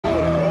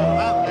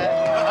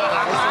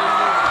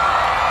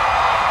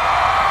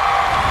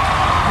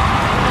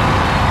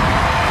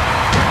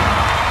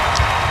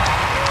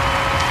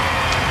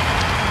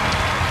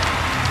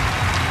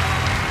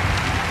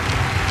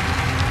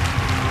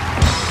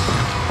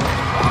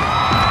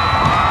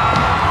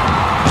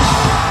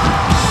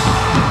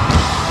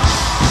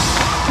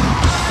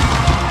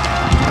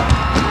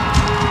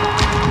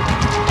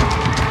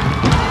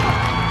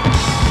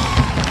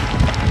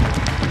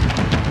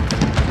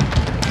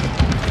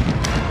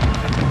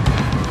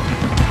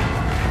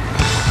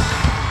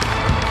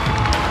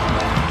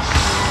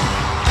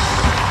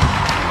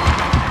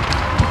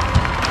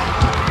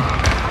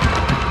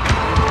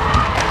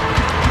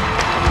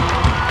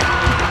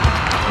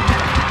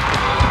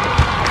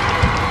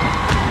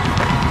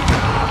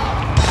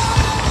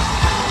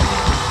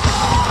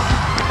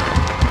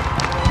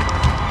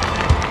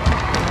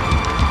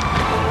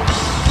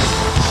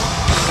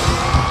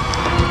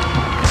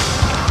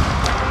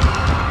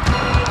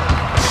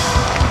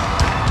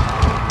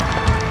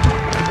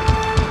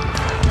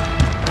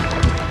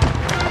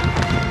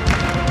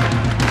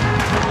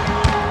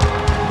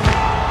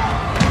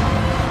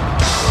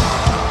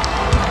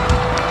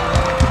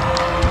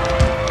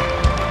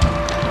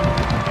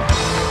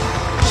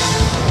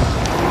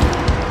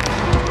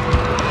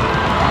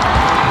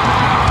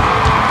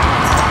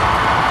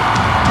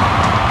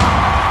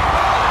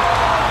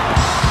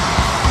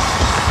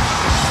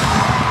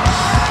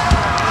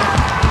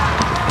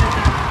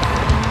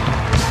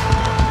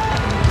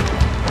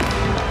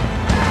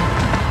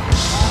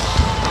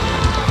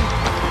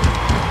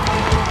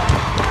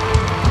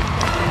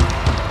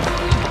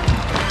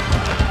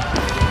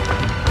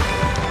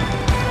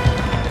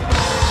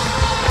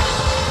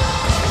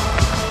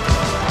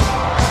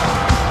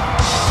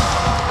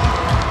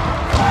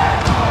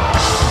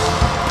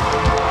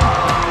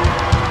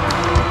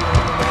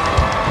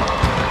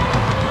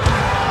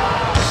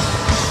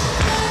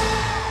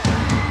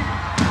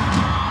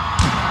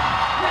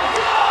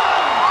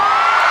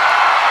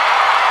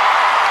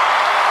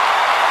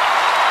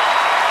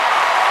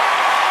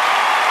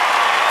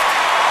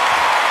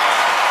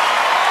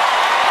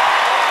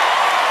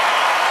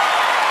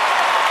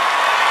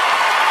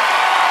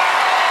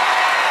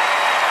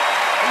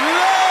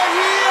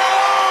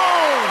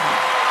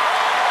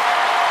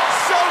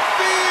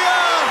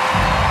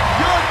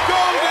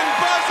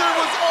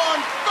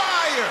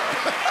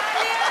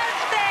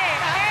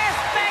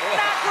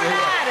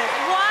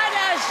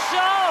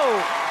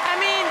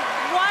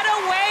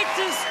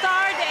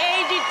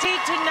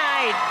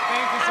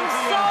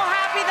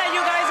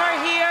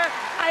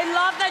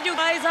that you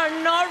guys are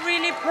not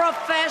really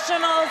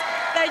professionals,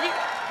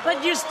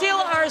 but you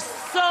still are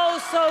so,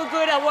 so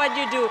good at what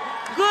you do.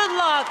 Good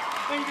luck.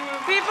 Thank you.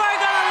 People are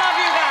gonna love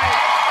you guys.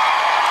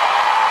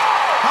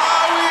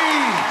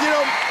 Howie! You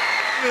know,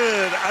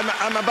 good.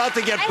 I'm about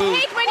to get booed.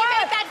 I hate when you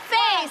make that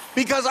face.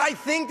 Because I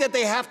think that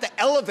they have to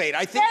elevate.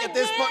 I think at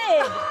this point...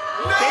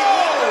 No!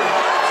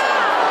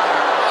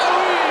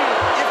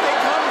 If they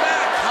come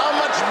back, how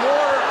much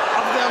more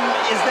of them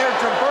is there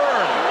to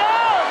burn?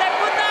 No, they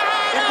put their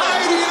hand up.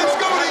 Heidi, let's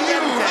go to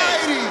you,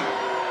 Heidi!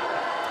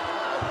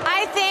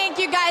 I think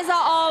you guys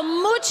are all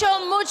mucho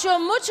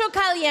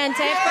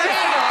caliente.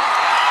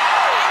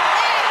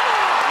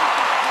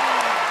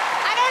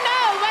 I don't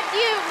know what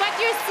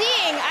you're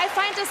seeing. I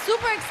find it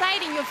super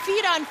exciting. Your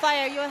feet are on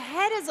fire. Your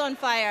head is on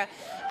fire.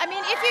 I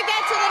mean, if you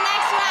get to the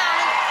next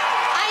round,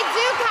 I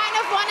do kind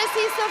of want to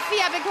see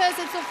Sophia because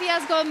it's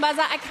Sophia's Golden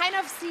Buzzer. I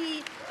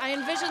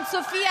envision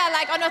Sophia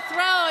like on a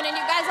throne and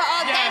you guys are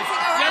all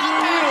dancing around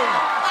her.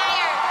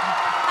 Fire.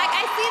 Like,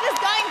 I see this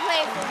going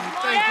places.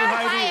 Thank you,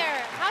 Heidi.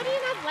 Fire. How do you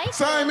not like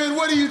Simon,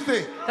 what do you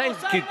think? Thank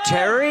you,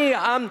 Terry.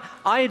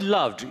 I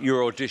loved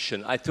your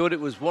audition. I thought it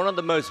was one of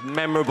the most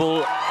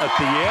memorable of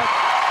the year.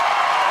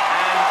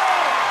 And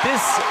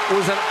this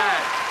was an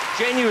act.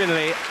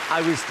 Genuinely,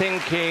 I was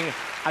thinking,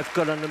 I've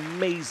got an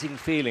amazing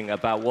feeling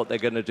about what they're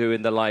going to do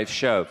in the live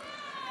show.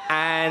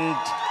 And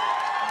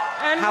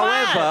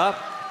however,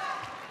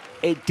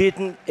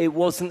 it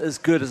wasn't as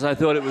good as I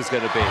thought it was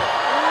going to be. No!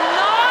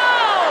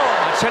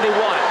 I tell you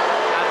what,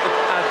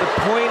 at the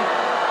point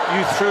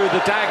you threw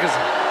the daggers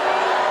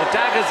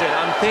in,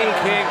 I'm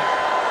thinking,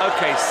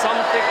 okay,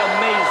 something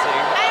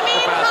amazing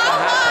about to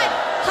happen.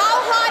 How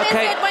hot is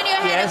it when your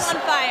head is on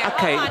fire?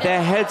 Okay,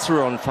 their heads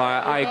were on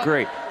fire, I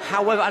agree.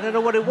 However, I don't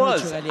know what it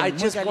was. I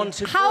just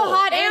wanted How more.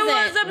 hot is It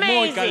was it? amazing.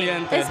 Muy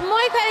caliente. It's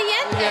muy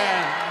caliente.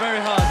 Yeah, very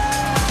hot.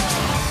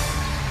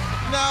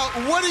 Now,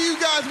 what do you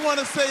guys want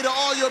to say to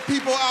all your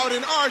people out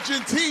in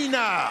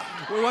Argentina?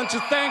 We want to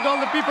thank all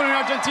the people in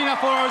Argentina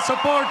for our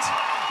support.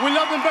 We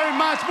love them very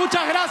much.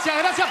 Muchas gracias.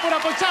 Gracias por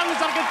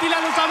apoyarnos, Argentina.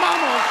 Los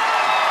amamos.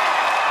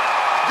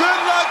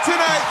 Good luck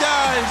tonight,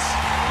 guys.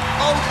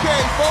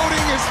 Okay,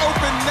 voting is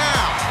open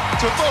now.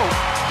 To vote,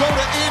 go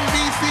to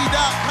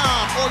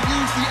NBC.com or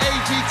use the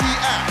AGT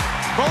app.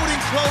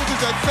 Voting closes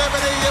at 7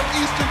 a.m.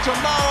 Eastern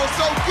tomorrow,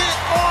 so get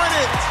on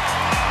it.